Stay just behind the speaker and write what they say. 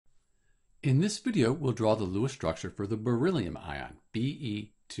In this video, we'll draw the Lewis structure for the beryllium ion, Be2+.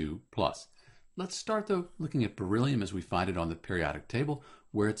 Let's start though looking at beryllium as we find it on the periodic table,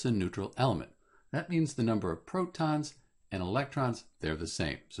 where it's a neutral element. That means the number of protons and electrons, they're the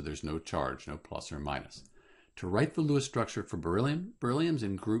same, so there's no charge, no plus or minus. To write the Lewis structure for beryllium, beryllium's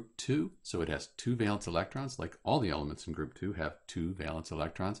in group 2, so it has 2 valence electrons, like all the elements in group 2 have 2 valence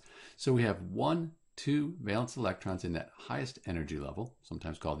electrons. So we have 2 valence electrons in that highest energy level,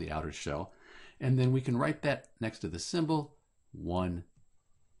 sometimes called the outer shell, and then we can write that next to the symbol 1,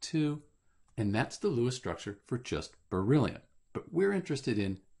 2, and that's the Lewis structure for just beryllium. But we're interested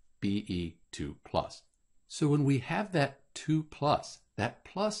in Be2+. So when we have that 2+, that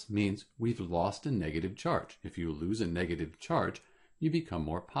plus means we've lost a negative charge. If you lose a negative charge, you become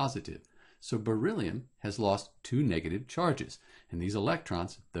more positive. So beryllium has lost 2 negative charges, and these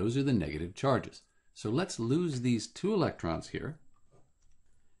electrons, those are the negative charges. So let's lose these 2 electrons here,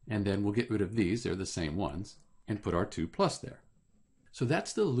 and then we'll get rid of these, they're the same ones, and put our 2+ there. So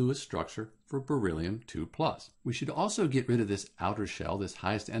that's the Lewis structure for beryllium 2+. We should also get rid of this outer shell, this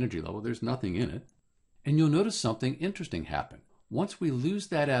highest energy level. There's nothing in it. And you'll notice something interesting happen. Once we lose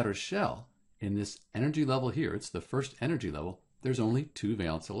that outer shell, in this energy level here, it's the first energy level, there's only 2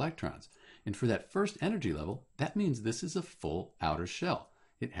 valence electrons. And for that first energy level, that means this is a full outer shell.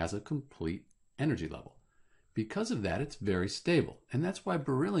 It has a complete energy level. Because of that, it's very stable. And that's why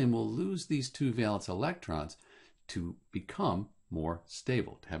beryllium will lose these 2 valence electrons to become more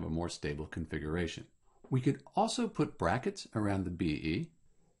stable, to have a more stable configuration. We could also put brackets around the Be,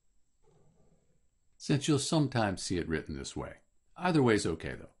 since you'll sometimes see it written this way. Either way is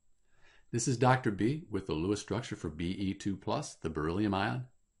okay though. This is Dr. B with the Lewis structure for Be2+, the beryllium ion,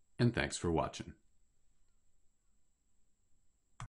 and thanks for watching.